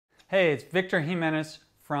Hey, it's Victor Jimenez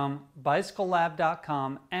from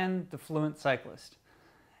BicycleLab.com and The Fluent Cyclist.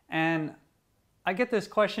 And I get this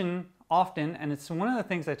question often, and it's one of the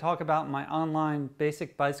things I talk about in my online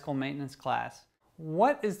basic bicycle maintenance class.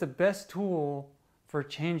 What is the best tool for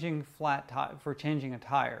changing a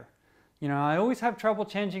tire? You know, I always have trouble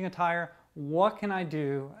changing a tire. What can I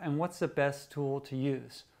do, and what's the best tool to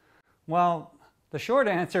use? Well, the short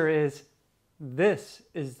answer is this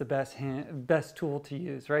is the best tool to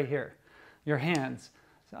use right here, your hands.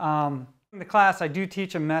 In the class, I do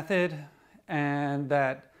teach a method and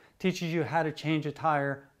that teaches you how to change a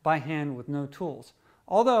tire by hand with no tools.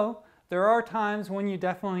 Although there are times when you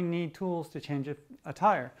definitely need tools to change a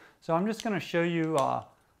tire. So I'm just going to show you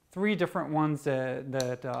 3 different ones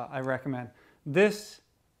that I recommend. This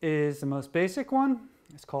is the most basic one.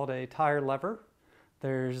 It's called a tire lever.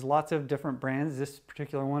 There's lots of different brands. This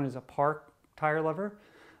particular one is a Park tire lever.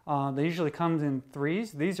 They usually come in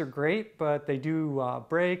 3s. These are great, but they do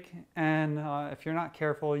break, and if you're not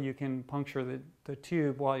careful, you can puncture the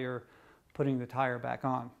tube while you're putting the tire back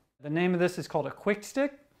on. The name of this is called a quick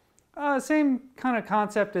stick. Same kind of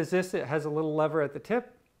concept as this. It has a little lever at the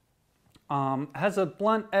tip. Has a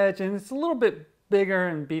blunt edge, and it's a little bit bigger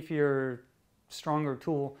and beefier, stronger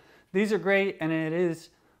tool. These are great, and it is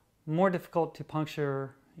more difficult to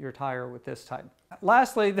puncture your tire with this type.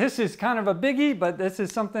 Lastly, this is kind of a biggie, but this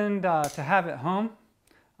is something to have at home.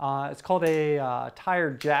 It's called a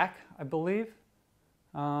tire jack, I believe.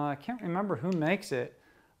 I can't remember who makes it,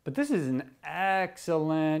 but this is an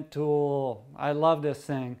excellent tool. I love this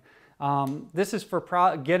thing. This is for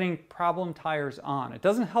getting problem tires on. It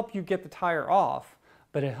doesn't help you get the tire off,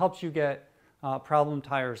 but it helps you get problem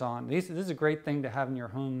tires on. This is a great thing to have in your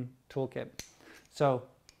home toolkit. So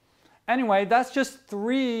anyway, that's just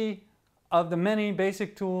 3 of the many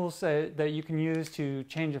basic tools that you can use to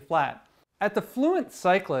change a flat. At The Fluent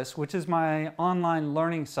Cyclist, which is my online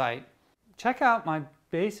learning site, check out my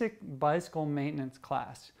basic bicycle maintenance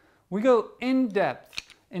class. We go in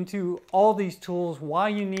depth into all these tools, why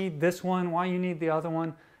you need this one, why you need the other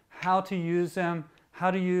one, how to use them,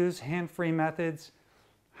 how to use hand-free methods,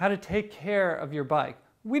 how to take care of your bike.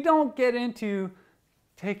 We don't get into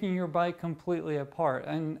taking your bike completely apart.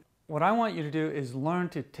 And what I want you to do is learn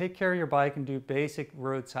to take care of your bike and do basic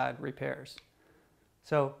roadside repairs.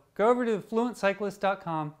 So go over to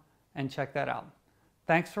thefluentcyclist.com and check that out.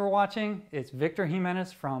 Thanks for watching. It's Victor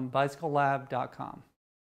Jimenez from BicycleLab.com.